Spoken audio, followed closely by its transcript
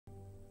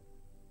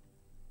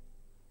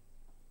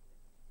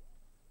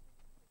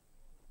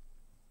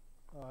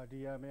Our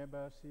dear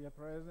members here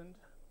present,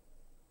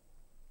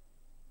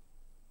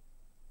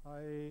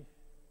 I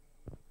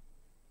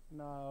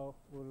now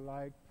would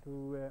like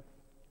to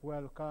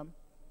welcome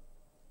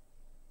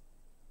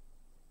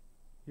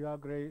Your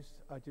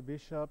Grace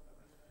Archbishop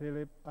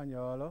Philip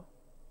Anyolo,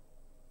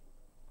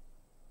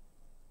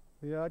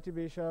 the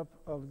Archbishop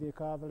of the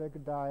Catholic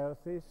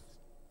Diocese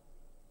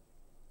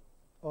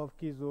of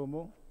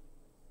Kisumu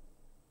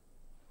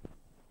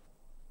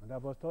and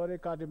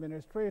Apostolic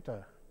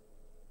Administrator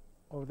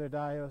of the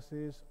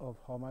Diocese of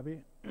Homa Bay,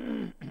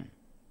 and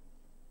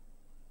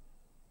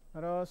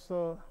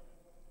also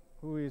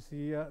who is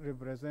here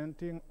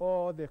representing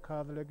all the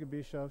Catholic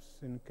bishops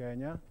in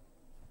Kenya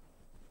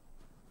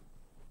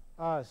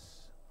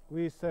as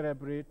we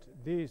celebrate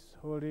this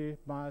Holy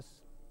Mass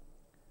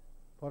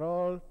for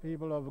all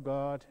people of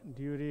God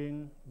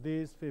during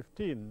this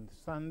 15th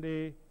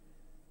Sunday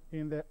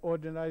in the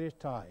ordinary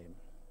time.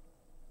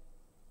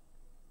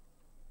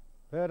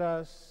 Let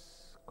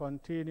us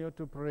continue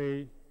to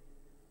pray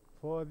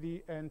for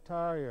the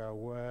entire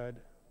world,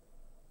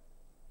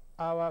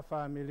 our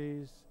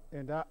families,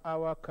 and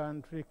our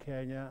country,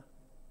 Kenya,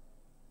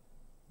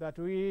 that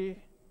we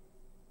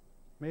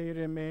may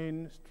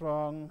remain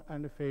strong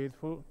and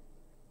faithful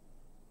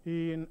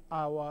in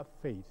our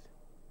faith.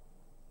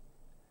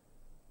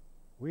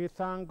 We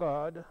thank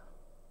God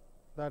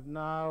that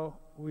now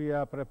we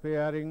are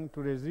preparing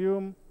to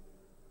resume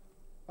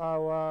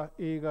our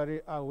eagerly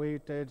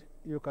awaited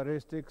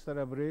Eucharistic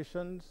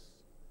celebrations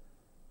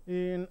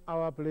in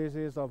our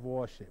places of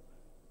worship.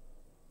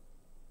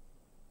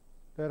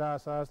 Let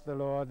us ask the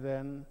Lord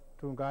then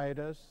to guide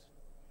us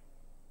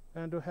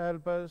and to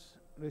help us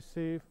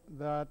receive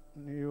that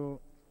new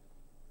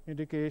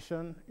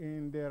indication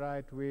in the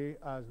right way,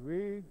 as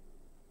we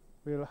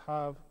will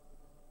have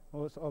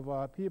most of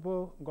our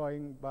people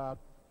going back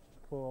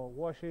for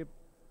worship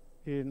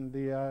in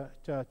their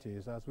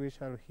churches, as we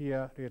shall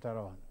hear later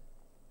on.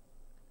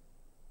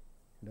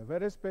 In a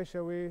very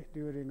special way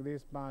during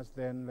this Mass,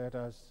 then, let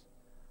us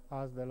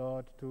ask the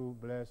Lord to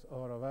bless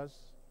all of us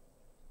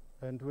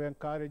and to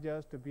encourage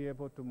us to be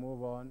able to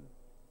move on,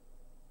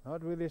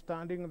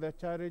 notwithstanding the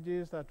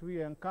challenges that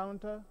we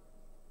encounter,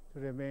 to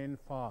remain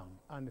firm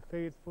and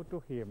faithful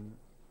to Him,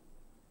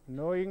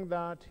 knowing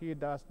that He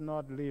does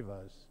not leave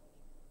us,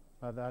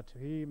 but that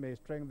He may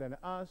strengthen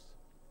us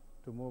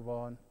to move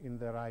on in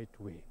the right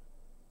way.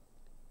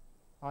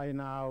 I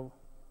now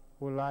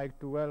would like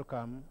to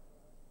welcome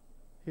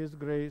His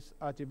Grace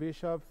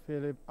Archbishop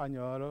Philip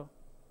Anyolo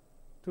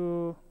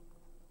to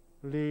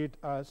lead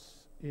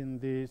us in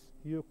this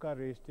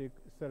Eucharistic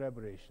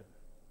celebration.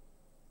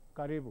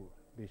 Karibu,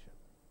 Bishop.